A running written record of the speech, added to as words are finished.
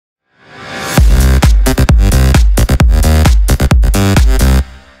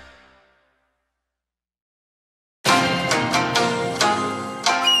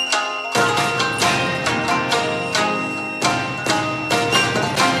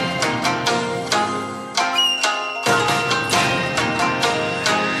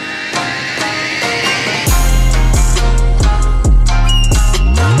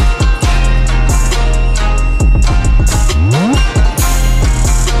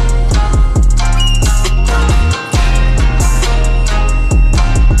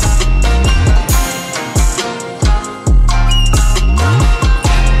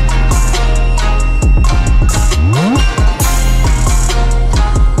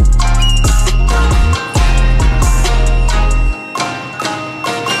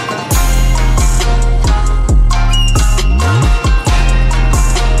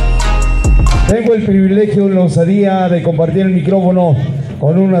privilegio y la osadía de compartir el micrófono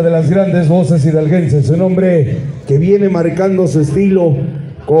con una de las grandes voces hidalguenses, un hombre que viene marcando su estilo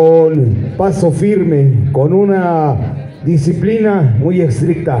con paso firme, con una disciplina muy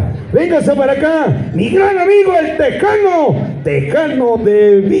estricta. Véngase para acá, mi gran amigo el Tejano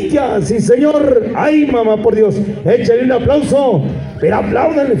de Villa, sí señor. Ay mamá, por Dios, échale un aplauso, pero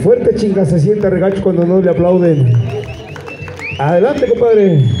apláudanle fuerte, chinga, se siente regacho cuando no le aplauden. Adelante,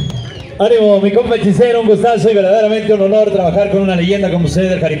 compadre. Ánimo, mi compa hechicero, un gustazo y verdaderamente un honor trabajar con una leyenda como usted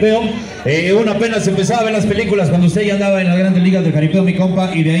del jaripeo. Uno apenas empezaba a ver las películas cuando usted ya andaba en las grandes ligas del jaripeo, mi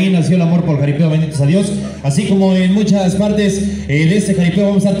compa, y de ahí nació el amor por el jaripeo, benditos a Dios. Así como en muchas partes de este jaripeo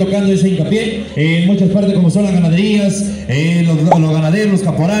vamos a estar tocando ese hincapié, en muchas partes como son las ganaderías, los ganaderos, los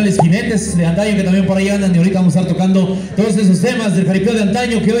caporales, jinetes de antaño que también por ahí andan, y ahorita vamos a estar tocando todos esos temas del jaripeo de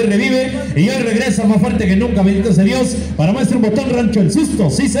antaño que hoy revive y hoy regresa más fuerte que nunca, benditos a Dios, para muestra un botón Rancho El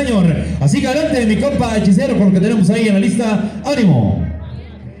Susto, sí señor. Así que adelante, mi compa hechicero, con lo que tenemos ahí en la lista. ¡Ánimo!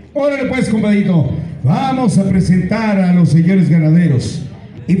 Órale pues, compadrito, vamos a presentar a los señores ganaderos.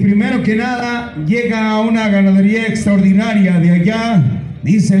 Y primero que nada, llega una ganadería extraordinaria de allá.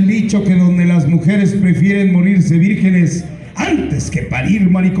 Dice el dicho que donde las mujeres prefieren morirse vírgenes antes que parir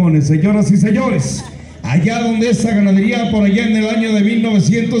maricones, señoras y señores. Allá donde esa ganadería, por allá en el año de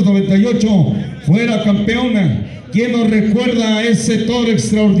 1998, fuera campeona. ¿Quién nos recuerda a ese toro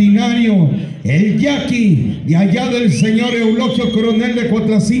extraordinario? El Yaqui, de allá del señor Eulogio Coronel de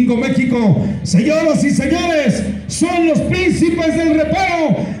Coatlacingo, México. Señoras y señores, son los príncipes del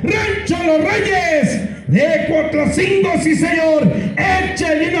reparo, Rancho Los Reyes de Coatlacingo, sí señor.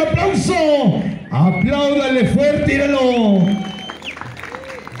 Échale un aplauso, apláudale fuerte, tíralo.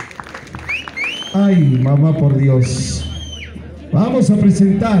 Ay, mamá, por Dios. Vamos a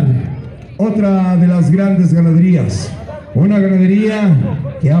presentar otra de las grandes ganaderías, una ganadería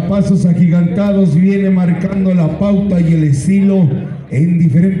que a pasos agigantados viene marcando la pauta y el estilo en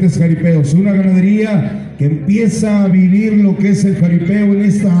diferentes jaripeos, una ganadería que empieza a vivir lo que es el jaripeo en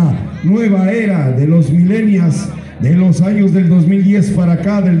esta nueva era de los millennials, de los años del 2010 para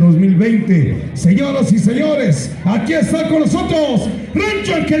acá, del 2020. Señoras y señores, aquí está con nosotros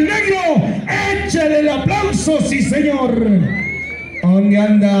Rancho Ángel Negro. Échale el aplauso, sí señor. ¿Dónde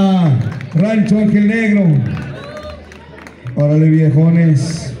anda Rancho Ángel Negro? Órale,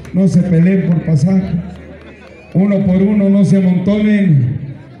 viejones, no se peleen por pasar. Uno por uno, no se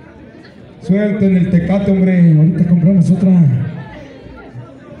amontonen. Suelten el tecate, hombre. Ahorita compramos otra.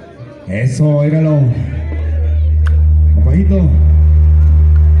 Eso, éralo. Compañito.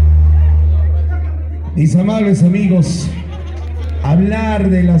 Mis amables amigos, hablar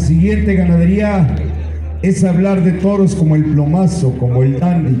de la siguiente ganadería es hablar de toros como el plomazo, como el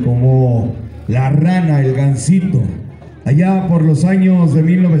dandy, como la rana, el gansito. Allá por los años de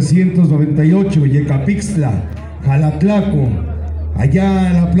 1998, Yecapixtla, Jalatlaco, allá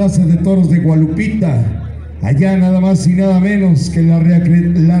en la plaza de toros de Gualupita, allá nada más y nada menos que la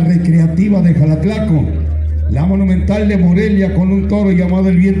recreativa de Jalatlaco, la monumental de Morelia con un toro llamado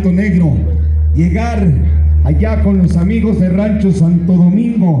el Viento Negro. Llegar allá con los amigos de Rancho Santo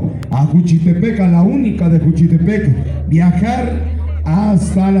Domingo a Juchitepec, a la única de Juchitepec, viajar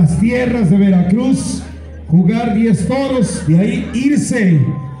hasta las tierras de Veracruz, jugar 10 toros, de ahí irse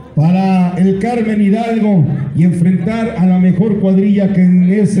para el Carmen Hidalgo y enfrentar a la mejor cuadrilla que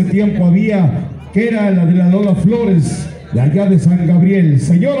en ese tiempo había, que era la de la Lola Flores, de allá de San Gabriel.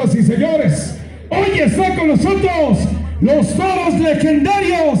 Señoras y señores, hoy está con nosotros los toros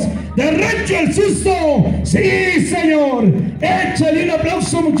legendarios de Rancho El Susto. Sí, señor. Échale un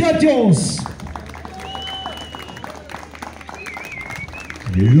aplauso, muchachos.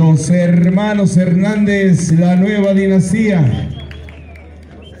 Los hermanos Hernández, la nueva dinastía.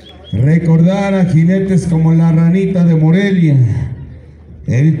 Recordar a jinetes como la Ranita de Morelia,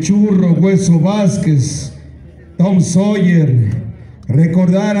 el Churro Hueso Vázquez, Tom Sawyer.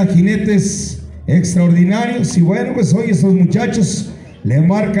 Recordar a jinetes extraordinarios. Y bueno, pues hoy esos muchachos le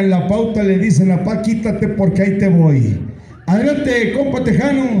marcan la pauta, le dicen: apá, quítate porque ahí te voy. Adelante, compa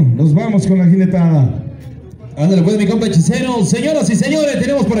Tejano, nos vamos con la jinetada. Ándale pues, mi compa hechicero. Señoras y señores,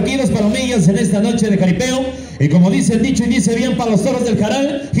 tenemos por aquí las palomillas en esta noche de jaripeo. Y como dice el dicho y dice bien, para los toros del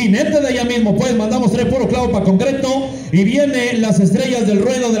Jaral, jinete de allá mismo, pues mandamos traer puro clavo para concreto. Y viene las estrellas del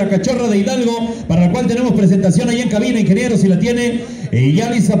ruedo de la Cachorra de Hidalgo, para la cual tenemos presentación ahí en cabina, ingeniero, si la tiene. Y ya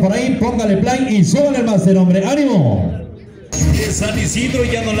lista por ahí, póngale play y súbale el máster, hombre. ¡Ánimo! De San Isidro y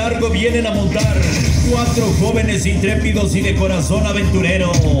Llano Largo vienen a montar 4 jóvenes intrépidos y de corazón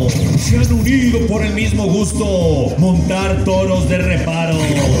aventurero. Se han unido por el mismo gusto, montar toros de reparo.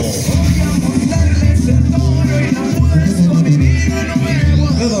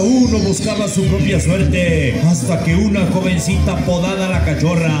 Cada uno uno buscaba su propia suerte, hasta que una jovencita apodada La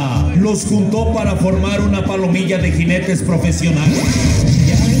Cachorra los juntó para formar una palomilla de jinetes profesionales.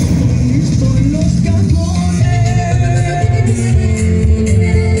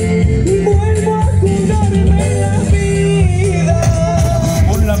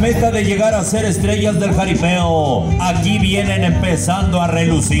 Meta de llegar a ser estrellas del jaripeo, aquí vienen empezando a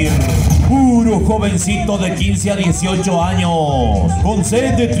relucir. Puro jovencito de 15 a 18 años, con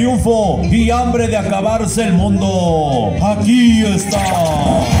sed de triunfo y hambre de acabarse el mundo. Aquí está.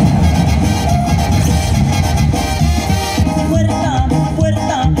 Puerta,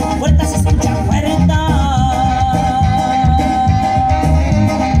 puerta, puerta, se escucha puerta.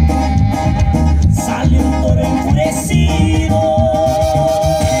 Sale un toro enfurecido.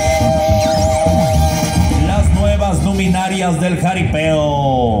 Luminarias del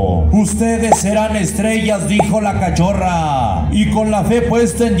jaripeo, ustedes serán estrellas, dijo La Cachorra, y con la fe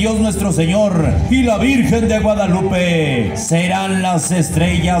puesta en Dios nuestro Señor y la Virgen de Guadalupe, serán las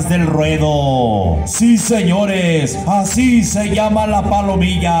estrellas del ruedo. Sí, señores, así se llama la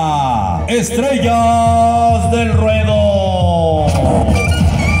palomilla, estrellas del ruedo.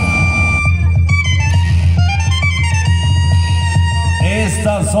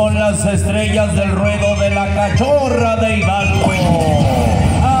 Estas son las estrellas del ruedo de La Cachorra de Hidalgo.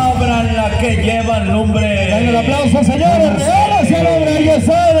 Abran la que llevan lumbre. Den el aplauso, señores. Regálase al hombre, ya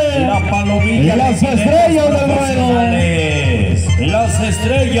saben. La palomilla. Las estrellas del ruedo. Las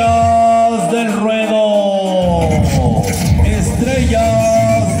estrellas del ruedo.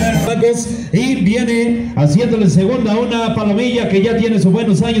 Estrellas del ruedo. Y viene haciéndole segunda a una palomilla que ya tiene sus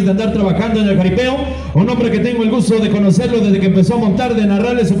buenos años de andar trabajando en el jaripeo. Un hombre que tengo el gusto de conocerlo desde que empezó a montar, de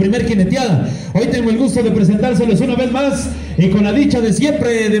narrarle su primer jineteada. Hoy tengo el gusto de presentárselos una vez más y con la dicha de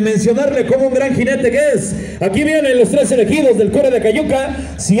siempre de mencionarle como un gran jinete que es. Aquí vienen los 3 elegidos del Cura de Acayuca.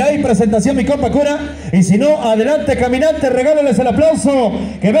 Si hay presentación, mi compa Cura, y si no, adelante caminante, regálenles el aplauso.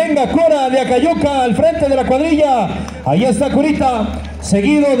 Que venga Cura de Acayuca al frente de la cuadrilla. Ahí está Curita,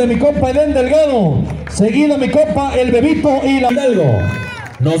 seguido de mi compa Edén Delgado, seguido mi compa El Bebito y la Hidalgo.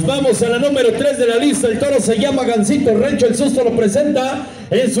 Nos vamos a la número 3 de la lista. El toro se llama Gancito Rancho, el susto lo presenta.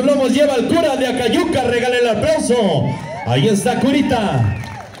 En su lomo lleva al Cura de Acayuca. Regale el aplauso. Ahí está Curita.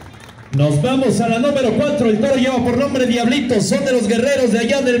 Nos vamos a la número 4. El toro lleva por nombre Diablito. Son de los guerreros de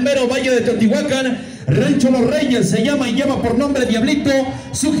allá del mero valle de Teotihuacán. Rancho Los Reyes se llama y lleva por nombre Diablito.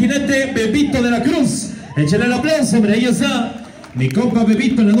 Su jinete Bebito de la Cruz. Échale el aplauso, hombre. Ahí está mi compa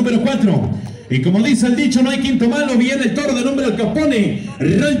Bebito en la número 4. Y como dice el dicho, no hay quinto malo, viene el toro de nombre Al Capone.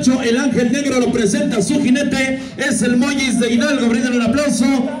 Rancho El Ángel Negro lo presenta, su jinete es el Mollis de Hidalgo. Brindan un aplauso.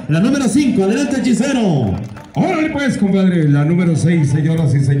 La número 5, adelante hechicero. Órale pues, compadre, la número 6,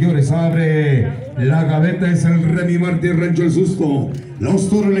 señoras y señores, abre la gaveta, es el Remy Martí, Rancho El Susto. Los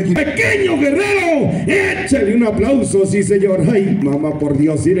toros le quitan. ¡Pequeño guerrero! Échale un aplauso, sí señor. Ay, mamá, por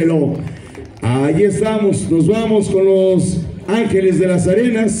Dios, mírelo. Ahí estamos, nos vamos con los Ángeles de las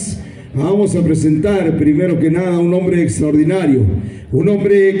Arenas. Vamos a presentar primero que nada un hombre extraordinario, un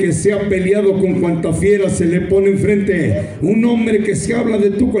hombre que se ha peleado con cuanta fiera se le pone enfrente, un hombre que se habla de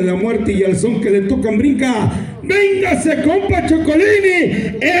tú con la muerte y al son que le tocan brinca. ¡Véngase, compa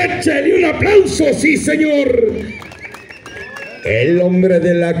Chocolini! ¡Échale un aplauso, sí señor! El hombre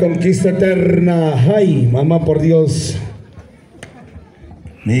de la conquista eterna. ¡Ay, mamá, por Dios!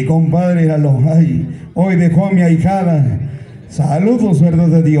 Mi compadre, míralo, ay, hoy dejó a mi ahijada. Saludos, verdad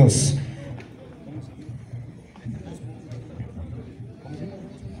de Dios.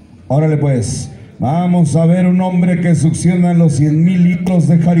 Órale pues, vamos a ver un hombre que succiona los 100,000 litros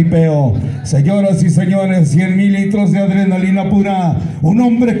de jaripeo. Señoras y señores, 100,000 litros de adrenalina pura. Un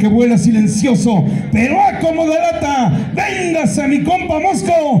hombre que vuela silencioso, pero como de lata. Véngase, mi compa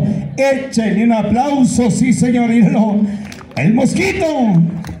Mosco. Échale un aplauso, sí señor, míralo. El Mosquito.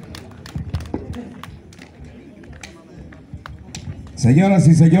 Señoras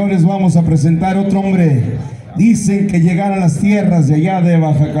y señores, vamos a presentar otro hombre. Dicen que llegar a las tierras de allá de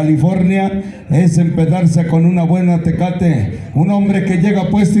Baja California es empedarse con una buena tecate. Un hombre que llega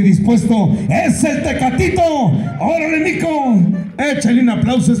puesto y dispuesto es el Tecatito. ¡Órale, mico! Échale un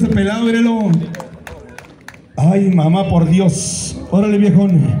aplauso a este pelado, mírelo. Ay, mamá, por Dios. Órale,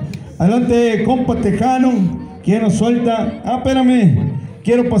 viejón. Adelante, compa tejano. ¿Quién nos suelta? Ah, espérame.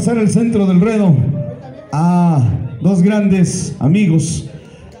 Quiero pasar al centro del ruedo. Dos grandes amigos.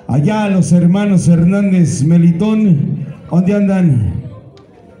 Allá los hermanos Hernández Melitón. ¿Dónde andan?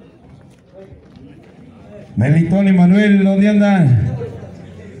 Melitón y Manuel, ¿dónde andan?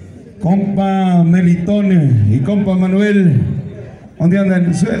 Compa Melitón y compa Manuel, ¿dónde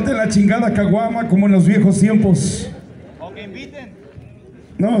andan? Suelte la chingada caguama como en los viejos tiempos. O que inviten.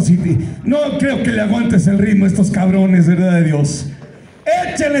 No creo que le aguantes el ritmo a estos cabrones, verdad de Dios.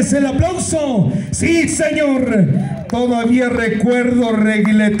 ¡Échenles el aplauso! ¡Sí, señor! Todavía recuerdo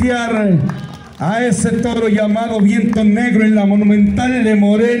reguiletear a ese toro llamado Viento Negro en la Monumental de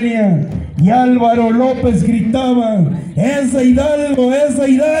Morelia. Y Álvaro López gritaba: ¡es de Hidalgo, es de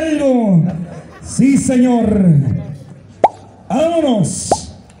Hidalgo! ¡Sí, señor!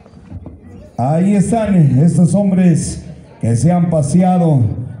 ¡Vámonos! Ahí están estos hombres que se han paseado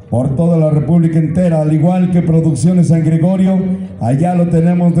por toda la República entera, al igual que Producciones San Gregorio. Allá lo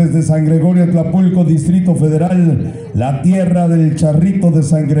tenemos desde San Gregorio, Tlapulco, Distrito Federal, la tierra del charrito de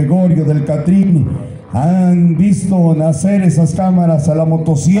San Gregorio, del Catrín. Han visto nacer esas cámaras a la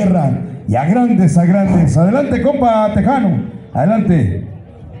motosierra y a grandes, a grandes. Adelante, compa Tejano, adelante.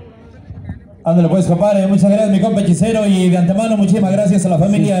 Ándale pues, compadre, muchas gracias mi compa hechicero, y de antemano muchísimas gracias a la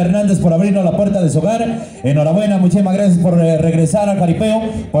familia Hernández por abrirnos la puerta de su hogar. Enhorabuena, muchísimas gracias por regresar al jaripeo,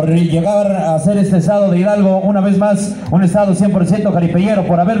 por llegar a hacer este estado de Hidalgo una vez más, un estado 100% jaripeyero,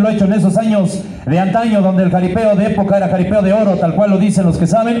 por haberlo hecho en esos años de antaño donde el jaripeo de época era jaripeo de oro, tal cual lo dicen los que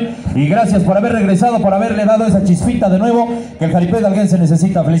saben. Y gracias por haber regresado, por haberle dado esa chispita de nuevo que el jaripeo hidalguense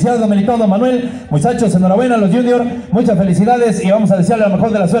necesita. Felicidades, don Melito, don Manuel, muchachos, enhorabuena a los juniors, muchas felicidades, y vamos a desearle la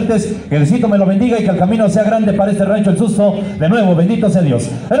mejor de las suertes, que Diosito me lo bendiga y que el camino sea grande para este rancho El Susto. De nuevo, bendito sea Dios.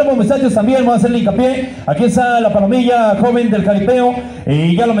 Bueno, pues, muchachos, también vamos a hacerle hincapié. Aquí está la palomilla joven del jaripeo,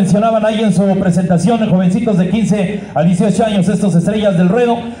 y ya lo mencionaban ahí en su presentación, jovencitos de 15 a 18 años, estos estrellas del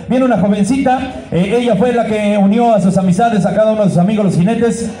ruedo. Viene una jovencita, ella fue la que unió a sus amistades, a cada uno de sus amigos los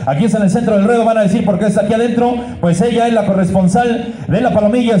jinetes. Aquí está en el centro del ruedo, van a decir por qué está aquí adentro. Pues ella es la corresponsal de la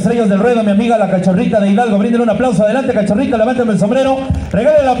palomilla Estrellas del Ruedo, mi amiga la Cachorrita de Hidalgo. Bríndele un aplauso. Adelante, Cachorrita, levántame el sombrero,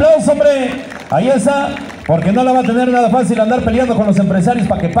 regale el aplauso, hombre. Ahí está, porque no la va a tener nada fácil andar peleando con los empresarios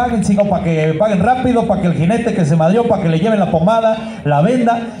para que paguen, sino para que paguen rápido, para que el jinete que se madrió, para que le lleven la pomada, la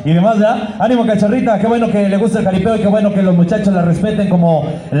venda y demás, ¿verdad? Ánimo, Cachorrita, qué bueno que le gusta el jaripeo y qué bueno que los muchachos la respeten como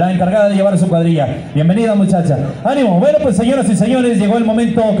la encargada de llevar su cuadrilla. Bienvenida, muchacha. Ánimo. Bueno, pues, señoras y señores, llegó el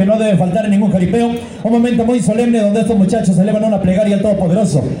momento que no debe faltar en ningún jaripeo, un momento muy solemne donde estos muchachos elevan una plegaria al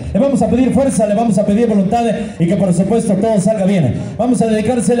Todopoderoso. Le vamos a pedir fuerza, le vamos a pedir voluntad y que por supuesto todo salga bien. Vamos a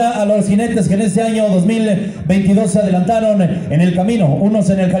dedicársela a los jinetes que en este año 2022 se adelantaron en el camino, unos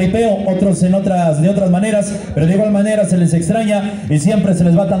en el jaripeo, otros de otras maneras, pero de igual manera se les extraña y siempre se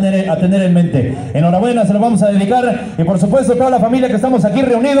les va a tener en mente. Enhorabuena, se lo vamos a dedicar, y por supuesto toda la familia que estamos aquí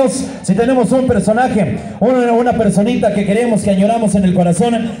reunidos, si tenemos un personaje, una personita que queremos, que añoramos en el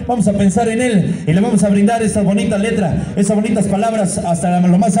corazón, vamos a pensar en él y le vamos a brindar esta bonita letra, esas bonitas palabras hasta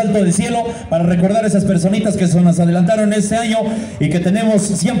lo más alto del cielo, para recordar a esas personitas que se nos adelantaron este año y que tenemos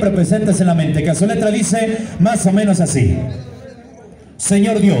siempre presentes en la mente, que a su letra dice más o menos así: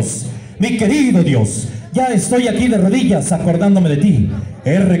 Señor Dios, mi querido Dios, ya estoy aquí de rodillas acordándome de ti.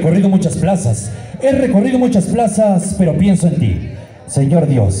 He recorrido muchas plazas, pero pienso en ti. Señor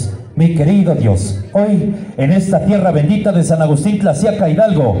Dios, mi querido Dios, hoy en esta tierra bendita de San Agustín Tlaxiaca,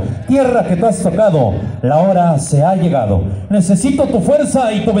 Hidalgo, tierra que tú has tocado, la hora se ha llegado. Necesito tu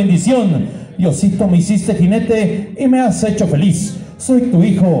fuerza y tu bendición. Diosito, me hiciste jinete y me has hecho feliz. Soy tu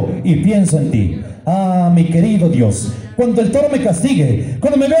hijo y pienso en ti. Ah, mi querido Dios, cuando el toro me castigue,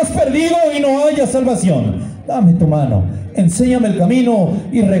 cuando me veas perdido y no haya salvación, dame tu mano, enséñame el camino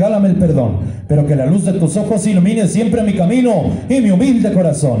y regálame el perdón, pero que la luz de tus ojos ilumine siempre mi camino y mi humilde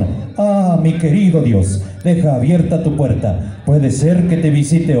corazón. Ah, mi querido Dios, deja abierta tu puerta, puede ser que te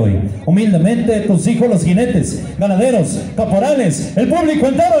visite hoy. Humildemente tus hijos los jinetes, ganaderos, caporales, el público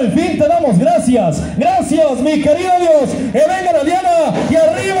entero, en fin, te damos gracias. Gracias, mi querido Dios. Que venga la Diana y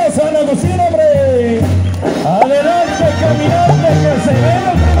arriba San Agustín, hombre. Adelante, caminante, que se ve el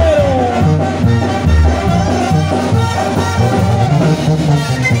primero.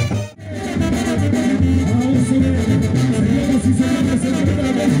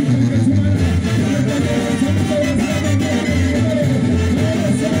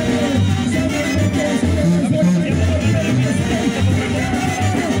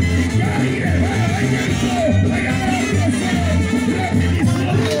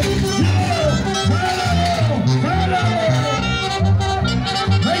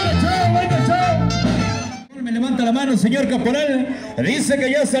 Señor caporal, dice que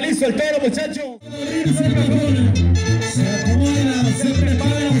ya está listo el toro, muchacho. Se acomoda, se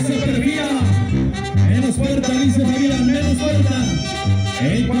prepara, se perfila. Menos puerta, dice familia, menos puerta.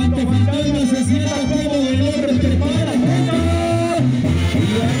 En cuanto fantasma se sienta cómodo, el hombre prepara puerta. Y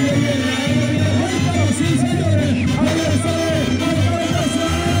ahí viene la puerta, sí señores. Ahí está,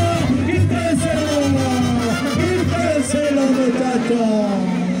 quítenselo, muchachos.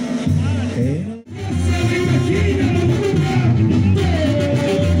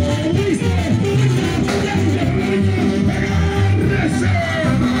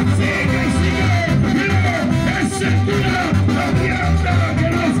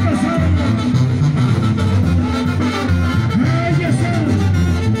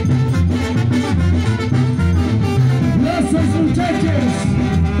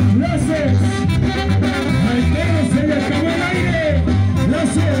 Gracias. Al perro se le acabó el aire.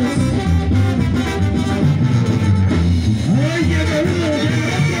 Gracias. Ay, llega uno,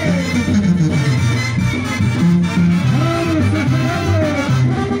 llega otro. Vamos a Gerardo.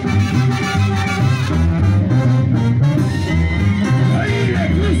 Ahí la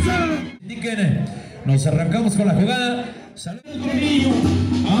cruza. Indiquen, nos arrancamos con la jugada. Saludos.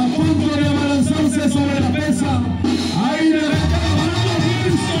 A punto de abalanzarse sobre la pesa. Ahí le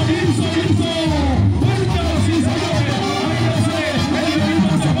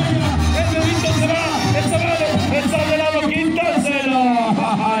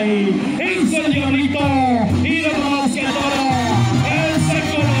hizo el diablito y lo más que todo ese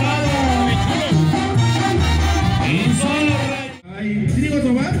colorado hizo el rey. Ay, ¿trigo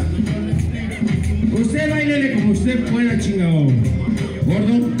tomar? Usted bailele como usted pueda, chingado.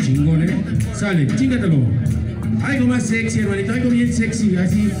 Gordo, chingón, sale, chingatelo. Algo más sexy, hermanito, algo bien sexy,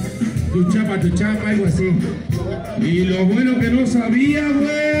 así. Tu chapa, algo así. Y lo bueno que no sabía,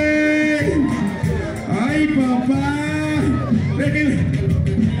 güey. Ay, papá.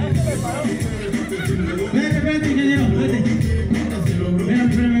 Espérate, ingeniero,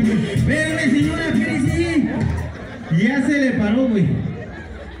 espérame, señora, espérese. Ya se le paró, güey.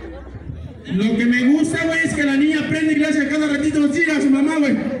 Lo que me gusta, güey, es que la niña aprende y a cada ratito lo tira a su mamá,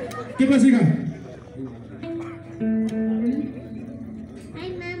 güey. ¿Qué pasa, hija?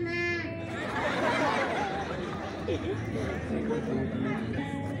 Ay, mamá.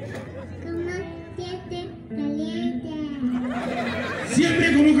 ¿Cómo siete caliente?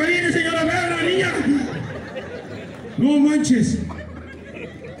 Siempre como caliente, señora, vea la niña. No manches.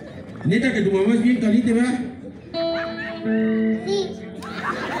 Neta que tu mamá es bien caliente, ¿verdad? Sí.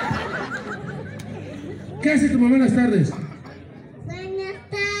 ¿Qué hace tu mamá en las tardes? Buenas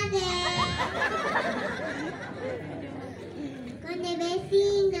tardes. Con el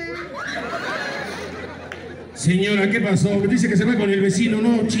vecino. Señora, ¿qué pasó? Dice que se va con el vecino.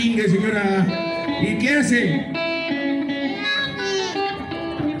 No chingue, señora. ¿Y qué hace?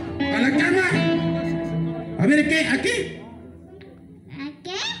 ¿A la cama? A ver, ¿qué? ¿A qué? ¿A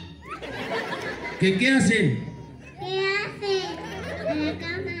qué? ¿Qué hace? ¿Qué hace? A la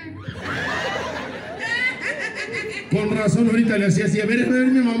cama. Con razón, ahorita le hacía así. A ver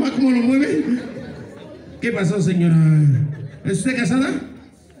mi mamá cómo lo mueve. ¿Qué pasó, señora? ¿Es usted casada?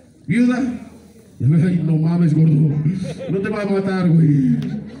 ¿Viuda? Ay, no mames, gordo. No te va a matar, güey.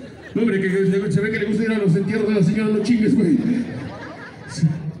 No, hombre, que se ve que le gusta ir a los entierros de la señora. No chingues, güey. Sí.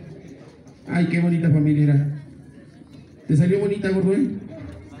 Ay, qué bonita familia era. ¿Te salió bonita, gordo,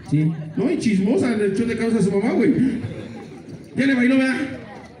 Sí. No, y chismosa, le echó de causa a su mamá, güey. Ya le bailó, ¿verdad?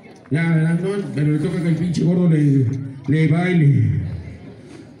 Ya, ¿verdad? No, pero le toca que el pinche gordo le baile.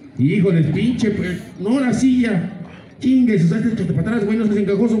 Híjole, pinche, pues, no la silla. Chingues, o sea, échate para atrás, güey, no seas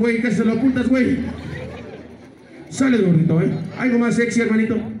encajoso, güey, casi se lo ocultas, güey. Sale, gordito, Algo más sexy,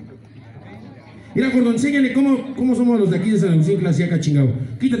 hermanito. Mira, gordo, enséñale cómo somos los de aquí de San Agustín, clase acá, chingado.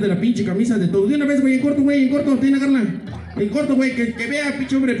 Quítate la pinche camisa de todo. De una vez, güey, en corto, tiene agarla. En corto, güey, que vea,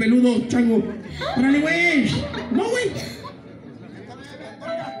 pinche hombre peludo, chango. ¡Órale, güey! ¡No, güey!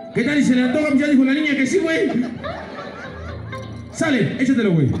 ¿Qué tal? Y se le antoja, ya dijo la niña que sí, güey. Sale,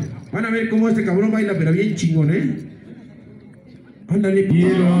 échatelo, güey. Van a ver cómo este cabrón baila, pero bien chingón, Ándale,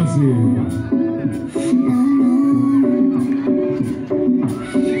 quiero hacer.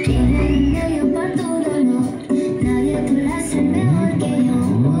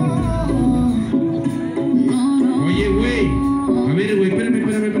 Oye, güey. A ver, güey, espérame.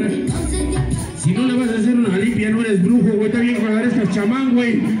 Si no le vas a hacer una limpia, no eres brujo, güey. Está bien que parezcas chamán,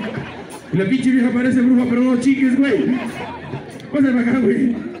 güey. Y la pinche vieja parece bruja, pero no chiques, güey. Pásale para acá,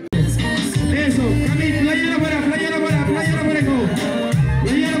 güey. Eso, Camil, playera fuera, hijo.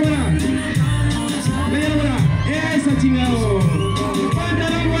 Playera fuera. Eso, chingado.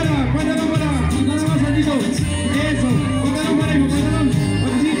 Pantalón fuera. Nada más, tantito. Eso, pantalón fuera, hijo, pantalón.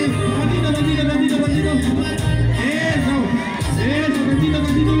 Tantito. Eso,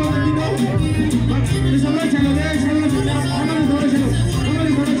 tantito. Desabróchalo, güey.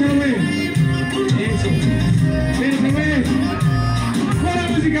 Eso. Espérate, güey. ¡Fuera,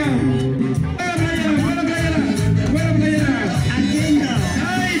 música!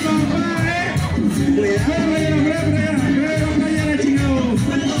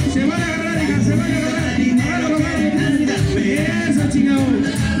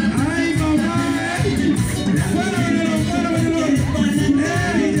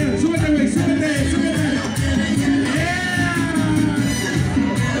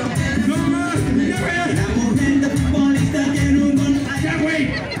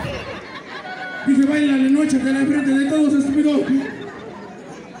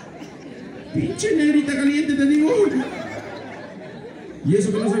 Pinche negrita caliente, te digo. Y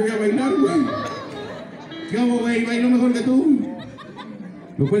eso que no sabía bailar, güey. ¿Qué hago, güey? Bailo mejor que tú.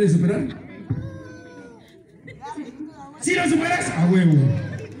 ¿Lo puedes superar? ¡Sí lo superas! ¡A huevo!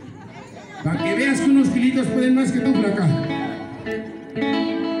 Para que veas que unos kilitos pueden más que tú, flaca.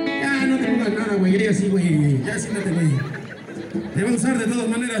 Ya, no te pongas nada, güey. Ya así, güey. Ya siéntate, güey. Te va a usar de todas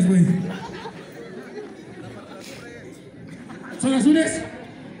maneras, güey. ¿Son azules?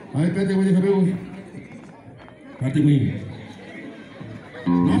 A ver, espérate, güey, déjame, güey. Espérate, güey.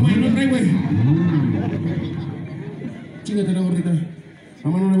 No, güey, no trae, güey. Chíngate la gordita.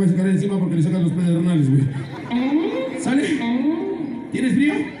 Mamá no le voy a sacar encima porque le sacan los pedernales, güey. ¿Sale? ¿Tienes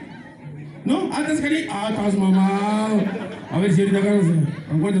frío? ¿No? ¿Ah, estás caliente? Ah, estás mamado. A ver si ahorita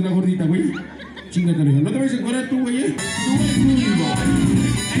aguantas la gordita, güey. Chingatele. No te vayas a encuadrar tú, güey, ¿eh?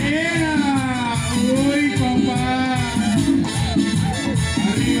 ¡Era! ¡Uy, papá!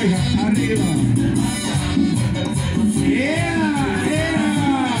 Arriba, hija, arriba.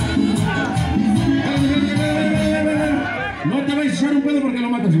 No te vayas a echar un pedo porque lo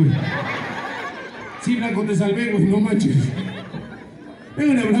matas, güey. Sí, Blanco, te salvé, güey, no manches.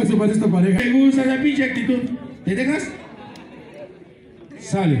 Venga, un abrazo para esta pareja. Me gusta esa pinche actitud. ¿Te dejas?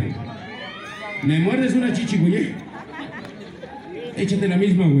 Sale. Me muerdes una chichi, güey, ¿eh? Échate la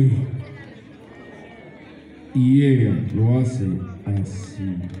misma, güey. Y ella lo hace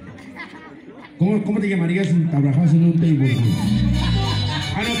así. ¿Cómo te llamarías si trabajas en un table, güey?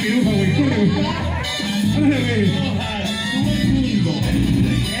 Ah, no, piruja, güey, corre, güey. Ándale, güey.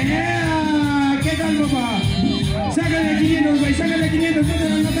 ¿Qué tal, papá? Sácale 500, güey, sácale 500, métele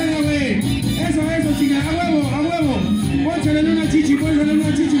la notera, güey. Eso, chica, a huevo. Pónsale una chichi, güey. No,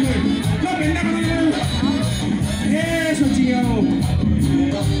 pendejo, no. Eso, chica.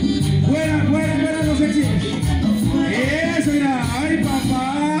 Fuera los sexy. Eso, mira, ay,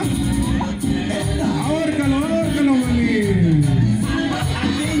 papá. Ahórcalo, mami.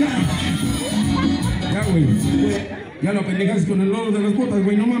 Ya, güey. Ya lo pendejas con el loro de las botas,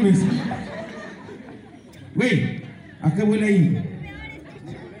 güey, no mames. Güey, ¿a qué huele ahí?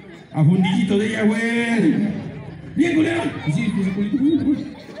 A fundillito de ella, güey. Bien, culero. Sí, güey.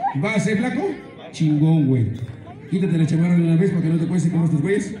 ¿Va a ser flaco? Chingón, güey. Quítate la chamarra de una vez para que no te puedes con estos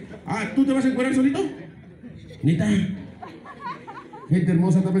güeyes. Ah, ¿tú te vas a encuadrar solito? ¿Neta? Gente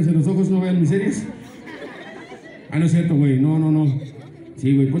hermosa, tápense los ojos, no vean miserias. Ah, no es cierto, güey. No.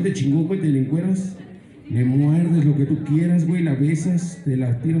 Sí, güey, ponte chingón, güey, te le encueras. Le muerdes lo que tú quieras, güey, la besas, te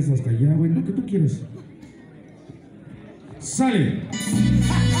la tiras hasta allá, güey, lo que tú quieras. ¡Sale!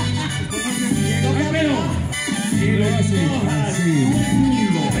 ¡Pero! Y lo hace así.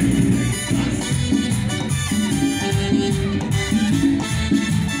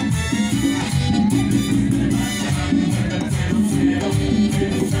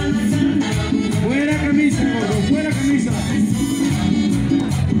 Fuera camisa, gordo, fuera camisa.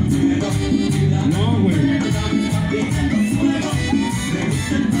 No, güey.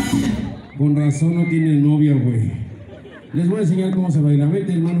 Con razón no tiene novia, güey. Les voy a enseñar cómo se baila.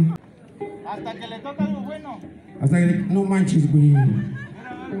 Vete, hermano. Hasta que le toca algo bueno. Hasta que no manches, güey.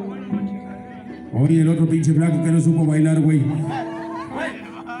 Oye, el otro pinche flaco que no supo bailar, güey.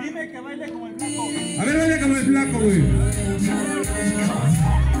 Dime que baile como el flaco. A ver, baila como el flaco, güey.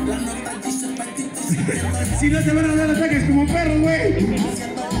 Si no te van a dar ataques como perro, güey.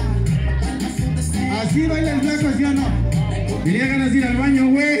 Así baila el flaco, ¿sí o no? Tenía ganas de ir al baño,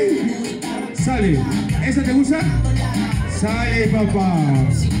 güey. Sale. ¿Esa te gusta? Sale, papá.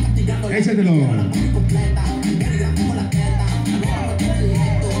 Échatelo.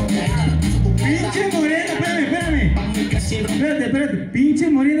 Pinche morena, espérame. Espérate. Pinche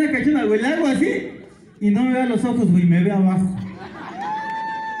morena cachona, güey. Le hago así y no me vea los ojos, güey. Me ve abajo.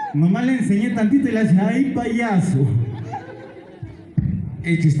 Nomás le enseñé tantito y le hace, ay, payaso.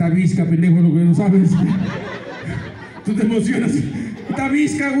 Eche esta visca, pendejo, lo que no sabes. Tú te emocionas. Esta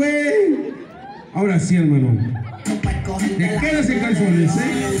visca, güey. Ahora sí, hermano. Te quedas en calzones, ¿eh?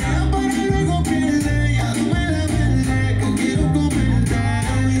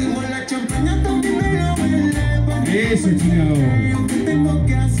 Eso, chingado.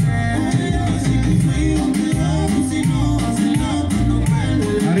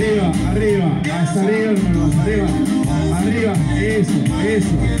 Arriba, hasta arriba, hermano, hasta arriba,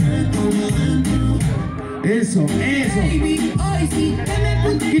 eso.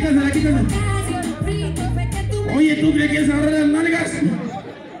 Quítasela. Oye, ¿tú crees que quieres agarrar las nalgas?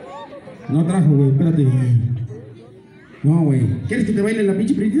 No trajo, güey, espérate. No, güey. ¿Quieres que te baile la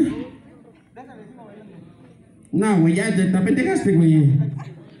pinche princesa? No, güey, ya te pendejaste, güey.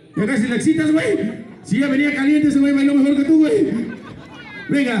 Ya casi la excitas, güey. Si ya venía caliente, ese güey bailó mejor que tú, güey.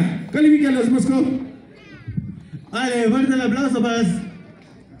 Venga, califícalos, Mosco. Vale, fuerte el aplauso para las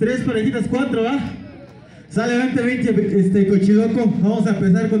 3 parejitas, 4, ¿va? Sale, vente, pinche, cochidoco. Vamos a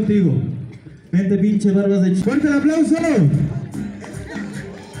empezar contigo. Vente, pinche barbas de ¡fuerte el aplauso!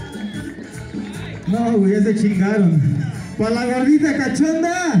 No, güey, ya se chingaron. ¡Para la gordita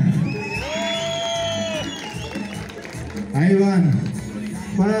cachonda! Ahí van.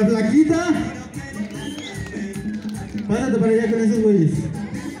 Para la flaquita. Pásate para allá con esos güeyes.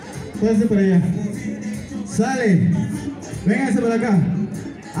 Pásate para allá. Sale. Vénganse para acá.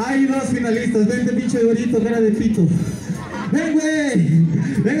 Hay 2 finalistas. Vente, pinche gordito, cara de pito. Ven, güey.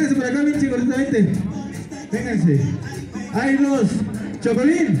 Vénganse para acá, pinche gordito, vente. Vénganse. Hay 2.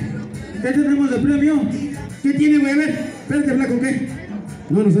 Chocolín, ¿qué tenemos de premio? ¿Qué tiene, güey? A ver, espérate, flaco, ¿qué?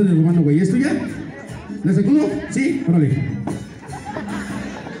 No nos andes robando, güey. ¿Es tuya? ¿La sacudo? Sí, órale.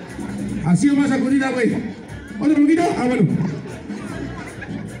 Así o más sacudida, güey. ¿Otro poquito? Ah, bueno.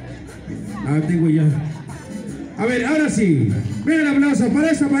 Ah, tengo ya. A ver, ahora sí. Ven el aplauso para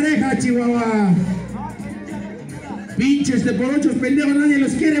esta pareja, Chihuahua. Pinches de por 8 pendejos, nadie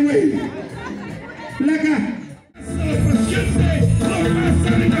los quiere, güey. Placa.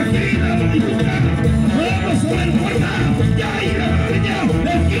 Vamos a ver fuerza. Ya irá la peña.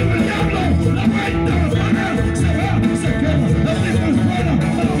 Le esquiva el diablo. La vuelta nos gana. Se va, se queda. La misma fuera.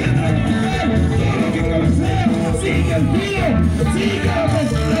 Todo lo que cabecea. Sigue el tiro. Sigue la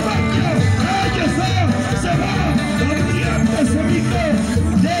máquina. Ahí está. Se va. Abriendo ese rico.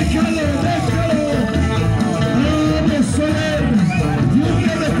 Déjalo. Vamos a ver.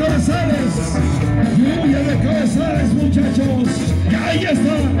 Lluvia de corazones. Lluvia de corazones, muchachos. Y ahí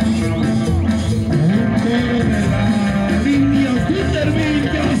está. La línea Peterville,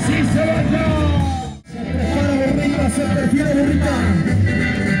 que así se baja. Se prepara Borrita, se prefiere Borrita.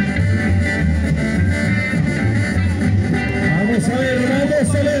 Vamos a ver.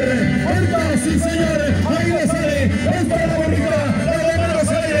 Ahorita, sí señores, ahí va sale. Es para la Borrita, la mano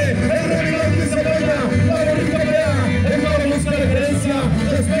sale. El remilón que se baila, la Borrita pelea. El nuevo busca referencia.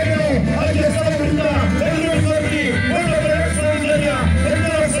 Espero, aquí está la Borrita. El nuevo aquí, bueno, pero es una línea. El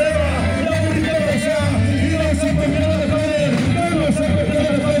nuevo se va, la Borrita pasa. Y vamos a empezar a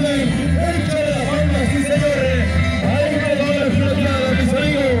poner. Échale la banda, sí señores. Ahí quedó la flotada, mis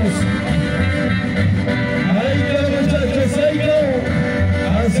amigos. Ahí quedó, muchachos, ahí quedó.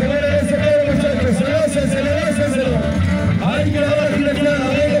 Acelera ese quedó, muchachos. Se le hace. Ahí quedó la flotada,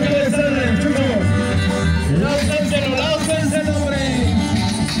 venga que le salen, chuchos. Láncenselo, hombre.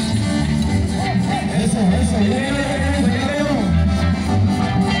 Eso,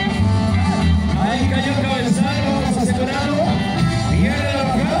 ahí cayó el cabezal, vamos a asegurarlo. Viene la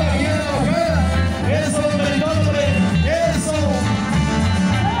bajada. Eso, hombre, eso.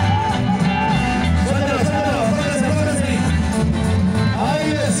 Suéltase. Ahí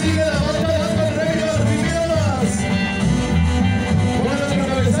le sigue la bota dando el rey de las piñolas. Ponle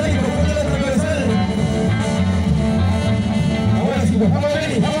otro cabezal. Ahora sí, vamos a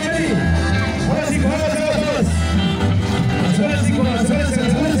venir. Ahora sí, vamos. Las ahí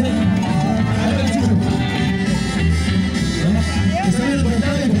va el chucho. Está bien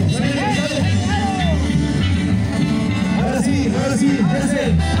levantado. Ahora sí, espérense.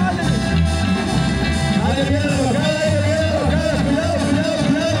 Ahí viene la bajada, cuidado.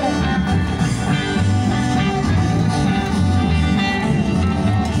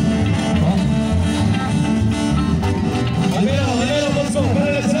 Almero, Ponzo,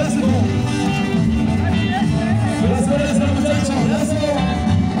 para el Sasco.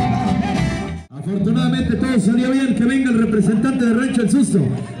 Afortunadamente todo salió bien, que venga el representante de Rancho El Susto.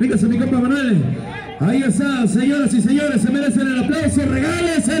 Véngase mi compa Manuel. Ahí está, señoras y señores, se merecen el aplauso,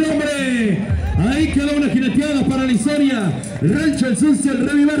 regálese el hombre. Ahí quedó una jineteada para la historia. Rancho El Susto, el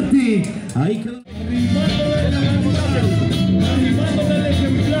Revivarti. Ahí quedó. Arrimándome el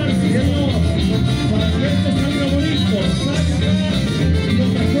ejemplar, señor. Para que esto salga bonito, lo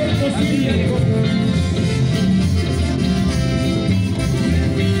mejor posible.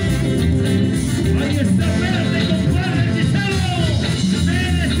 Ahí está, espérate, compadre, hechicero.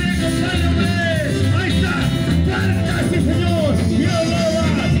 Espérate, compadre, hombre. Ahí está, falta, sí señor. Y ahora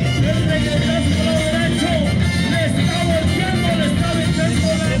el regresazo por lado derecho. Le está volteando, le está metiendo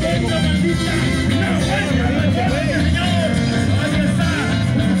la boca maldita. La vuelta.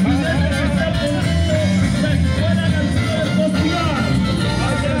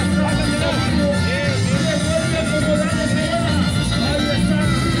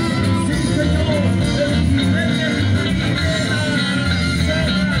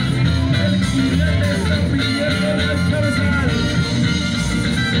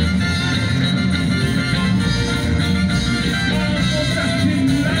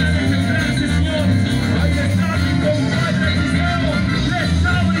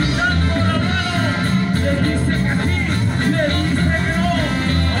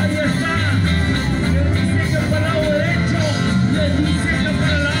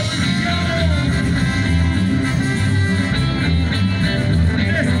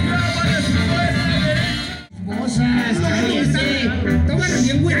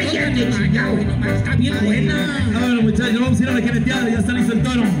 está bien buena. Bueno, muchachos, vamos a ir a la jineteada, ya está listo el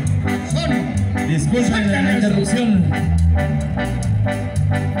toro. Disculpen la interrupción.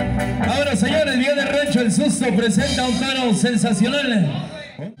 Ahora, señores, viene Rancho El Susto, presenta un toro sensacional.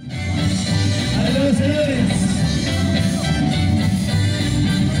 Adiós, señores.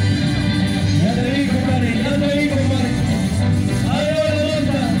 Ya te vi, compadre, ya te vi, compadre. Ahí va la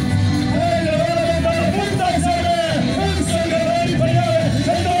monta. Ahí va la monta, la punta y sale. Un salgador y para allá. El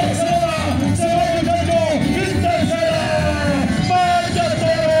toro se va. Se va quitando. Y tercera. ¡Marcha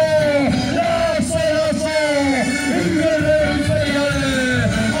toro! ¡Lazo! ¡Guerrero imperial!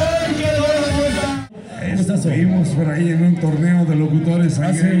 ¡Ay, quedó la monta! Seguimos por ahí en un torneo de locutores.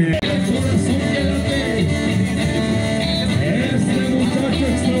 Hace